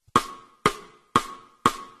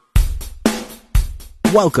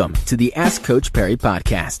Welcome to the Ask Coach Perry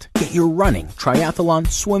podcast. Get your running, triathlon,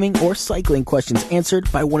 swimming, or cycling questions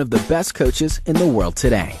answered by one of the best coaches in the world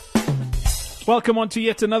today. Welcome on to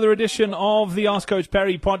yet another edition of the Ask Coach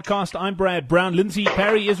Perry podcast. I'm Brad Brown. Lindsay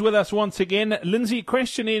Perry is with us once again. Lindsay,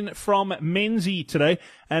 question in from Menzie today.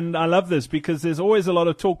 And I love this because there's always a lot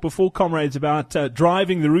of talk before Comrades about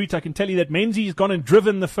driving the route. I can tell you that Menzie's gone and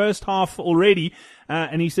driven the first half already.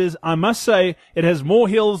 And he says, I must say it has more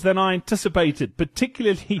hills than I anticipated,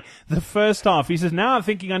 particularly the first half. He says, now I'm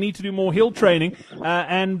thinking I need to do more hill training.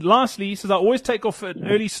 And lastly, he says, I always take off an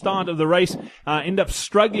early start of the race, end up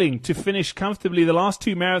struggling to finish comfortably. The last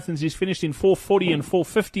two marathons he's finished in 4:40 and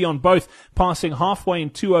 4:50 on both, passing halfway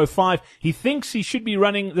in 2:05. He thinks he should be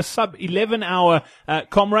running the sub 11 hour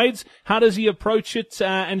Comrades. How does he approach it,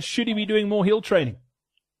 and should he be doing more hill training?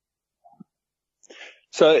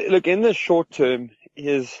 So, look, in the short term,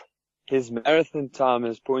 his marathon time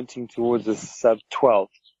is pointing towards a sub 12,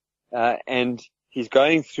 and he's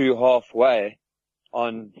going through halfway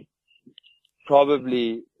on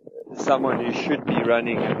probably someone who should be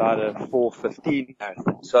running about a 4:15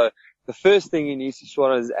 marathon. So the first thing he needs to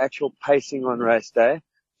sort out is actual pacing on race day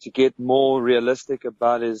to get more realistic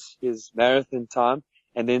about his marathon time.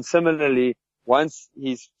 And then similarly, once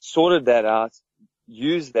he's sorted that out,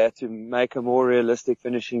 use that to make a more realistic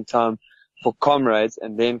finishing time for Comrades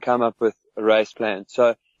and then come up with a race plan.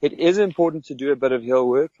 So it is important to do a bit of hill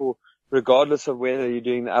work regardless of whether you're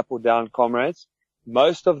doing the up or down Comrades.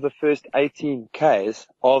 Most of the first 18 Ks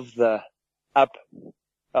of the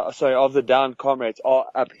down Comrades are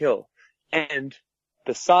uphill. And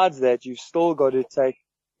besides that, you've still got to take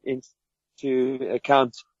into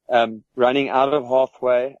account running out of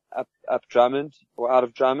halfway up Drummond or out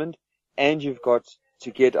of Drummond, and you've got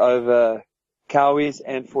to get over Cowies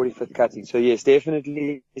and 45th cutting. So yes,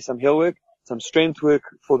 definitely some hill work, some strength work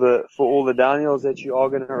for all the downhills that you are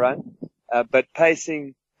going to run. But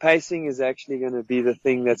pacing is actually going to be the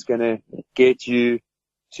thing that's going to get you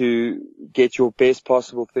to get your best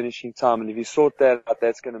possible finishing time. And if you sort that out,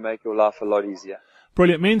 that's going to make your life a lot easier.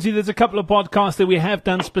 Brilliant. Menzie, there's a couple of podcasts that we have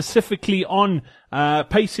done specifically on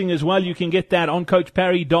pacing as well. You can get that on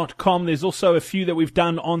coachperry.com. There's also a few that we've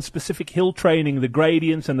done on specific hill training, the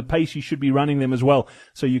gradients and the pace you should be running them as well.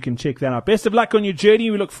 So you can check that out. Best of luck on your journey.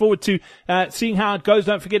 We look forward to seeing how it goes.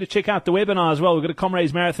 Don't forget to check out the webinar as well. We've got a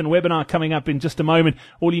Comrades Marathon webinar coming up in just a moment.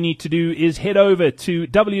 All you need to do is head over to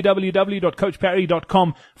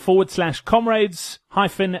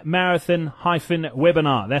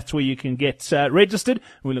www.coachperry.com/Comrades-Marathon-Webinar. That's where you can get registered.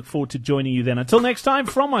 We look forward to joining you then. Until next time,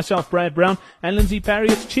 from myself, Brad Brown, and Lindsay Perry,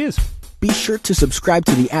 it's cheers. Be sure to subscribe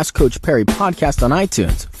to the Ask Coach Perry podcast on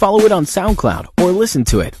iTunes, follow it on SoundCloud, or listen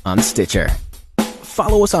to it on Stitcher.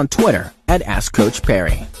 Follow us on Twitter at Ask Coach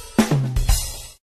Perry.